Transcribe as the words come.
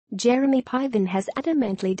Jeremy Piven has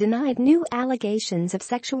adamantly denied new allegations of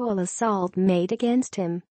sexual assault made against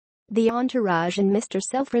him. The Entourage and Mr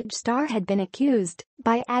Selfridge star had been accused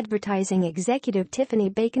by advertising executive Tiffany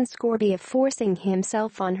Bacon Scourby of forcing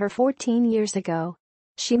himself on her 14 years ago.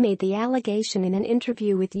 She made the allegation in an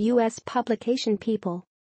interview with U.S. publication People.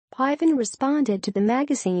 Piven responded to the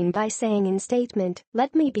magazine by saying in statement,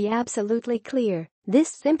 "Let me be absolutely clear, this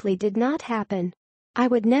simply did not happen. I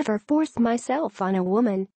would never force myself on a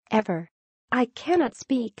woman, ever. I cannot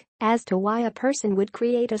speak as to why a person would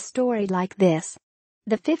create a story like this."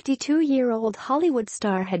 The 52-year-old Hollywood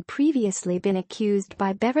star had previously been accused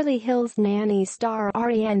by Beverly Hills Nannies star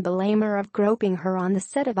Ariane Bellamar of groping her on the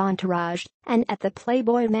set of Entourage and at the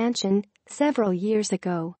Playboy Mansion several years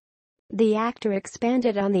ago. The actor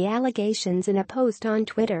expanded on the allegations in a post on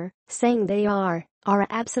Twitter, saying they are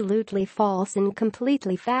absolutely false and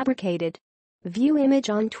completely fabricated. View image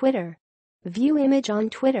on Twitter.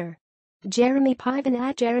 Jeremy Piven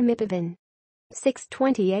at Jeremy Piven.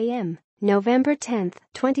 6:20 a.m. November 10,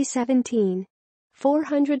 2017.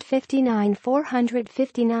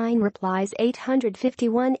 459 replies,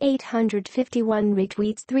 851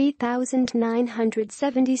 retweets,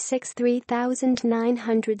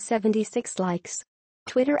 3,976 likes.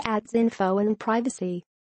 Twitter adds info and privacy.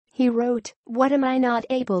 He wrote, "What am I not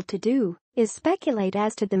able to do is speculate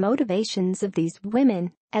as to the motivations of these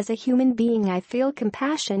women. As a human being, I feel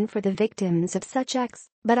compassion for the victims of such acts,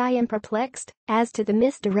 but I am perplexed as to the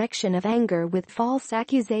misdirection of anger with false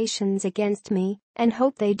accusations against me and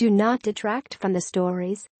hope they do not detract from the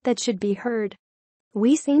stories that should be heard.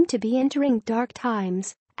 We seem to be entering dark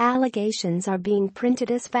times. Allegations are being printed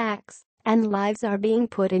as facts, and lives are being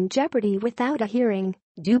put in jeopardy without a hearing,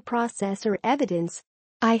 due process or evidence.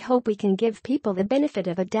 I hope we can give people the benefit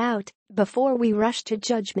of a doubt before we rush to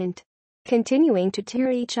judgment. Continuing to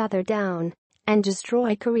tear each other down and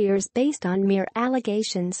destroy careers based on mere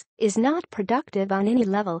allegations is not productive on any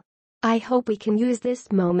level. I hope we can use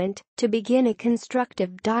this moment to begin a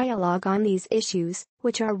constructive dialogue on these issues,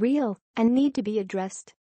 which are real and need to be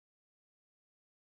addressed."